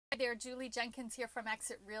there, Julie Jenkins here from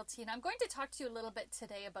Exit Realty, and I'm going to talk to you a little bit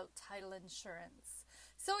today about title insurance.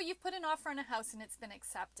 So you've put an offer on a house and it's been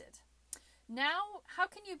accepted. Now, how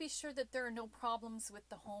can you be sure that there are no problems with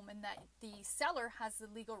the home and that the seller has the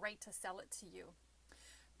legal right to sell it to you?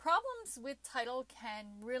 Problems with title can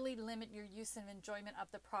really limit your use and enjoyment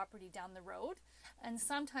of the property down the road and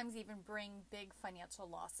sometimes even bring big financial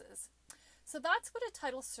losses. So that's what a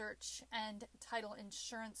title search and title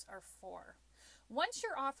insurance are for. Once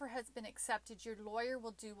your offer has been accepted, your lawyer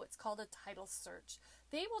will do what's called a title search.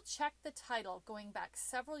 They will check the title going back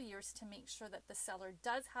several years to make sure that the seller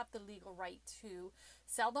does have the legal right to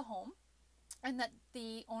sell the home and that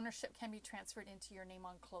the ownership can be transferred into your name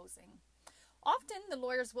on closing. Often the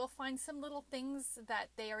lawyers will find some little things that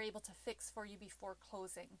they are able to fix for you before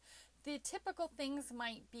closing. The typical things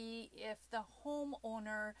might be if the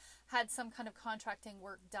homeowner had some kind of contracting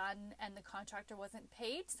work done and the contractor wasn't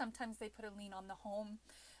paid. Sometimes they put a lien on the home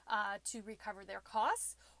to recover their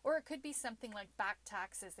costs, or it could be something like back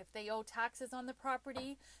taxes. If they owe taxes on the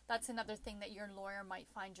property, that's another thing that your lawyer might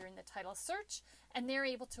find during the title search, and they're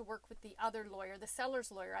able to work with the other lawyer, the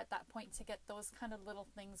seller's lawyer, at that point to get those kind of little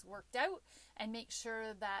things worked out and make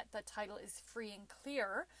sure that the title is free and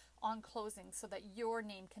clear on closing so that your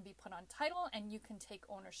name can be put on title and you can take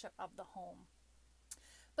ownership of the home.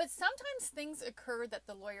 But sometimes things occur that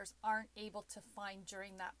the lawyers aren't able to find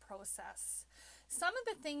during that process. Some of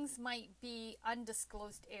the things might be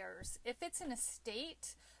undisclosed heirs. If it's an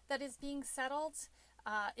estate that is being settled,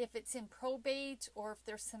 if it's in probate, or if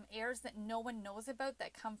there's some heirs that no one knows about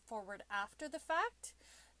that come forward after the fact,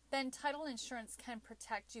 then title insurance can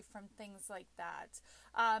protect you from things like that.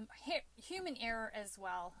 Human error as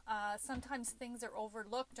well. Sometimes things are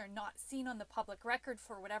overlooked or not seen on the public record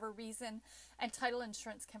for whatever reason, and title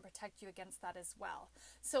insurance can protect you against that as well.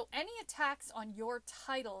 So any attacks on your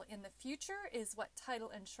title in the future is what title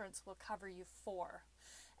insurance will cover you for.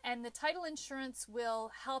 And the title insurance will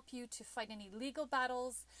help you to fight any legal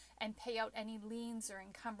battles and pay out any liens or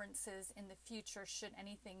encumbrances in the future should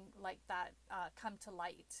anything like that come to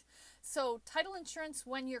light. So title insurance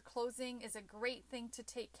when you're closing is a great thing to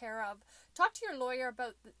take care of. Talk to your lawyer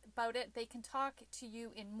about it. They can talk to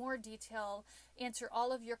you in more detail, answer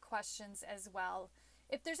all of your questions as well.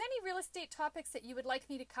 If there's any real estate topics that you would like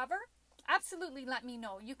me to cover, absolutely let me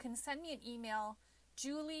know. You can send me an email,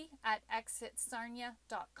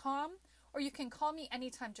 julie@exitsarnia.com, or you can call me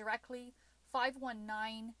anytime directly,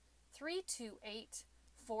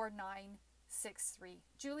 519-328-4963.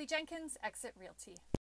 Julie Jenkins, Exit Realty.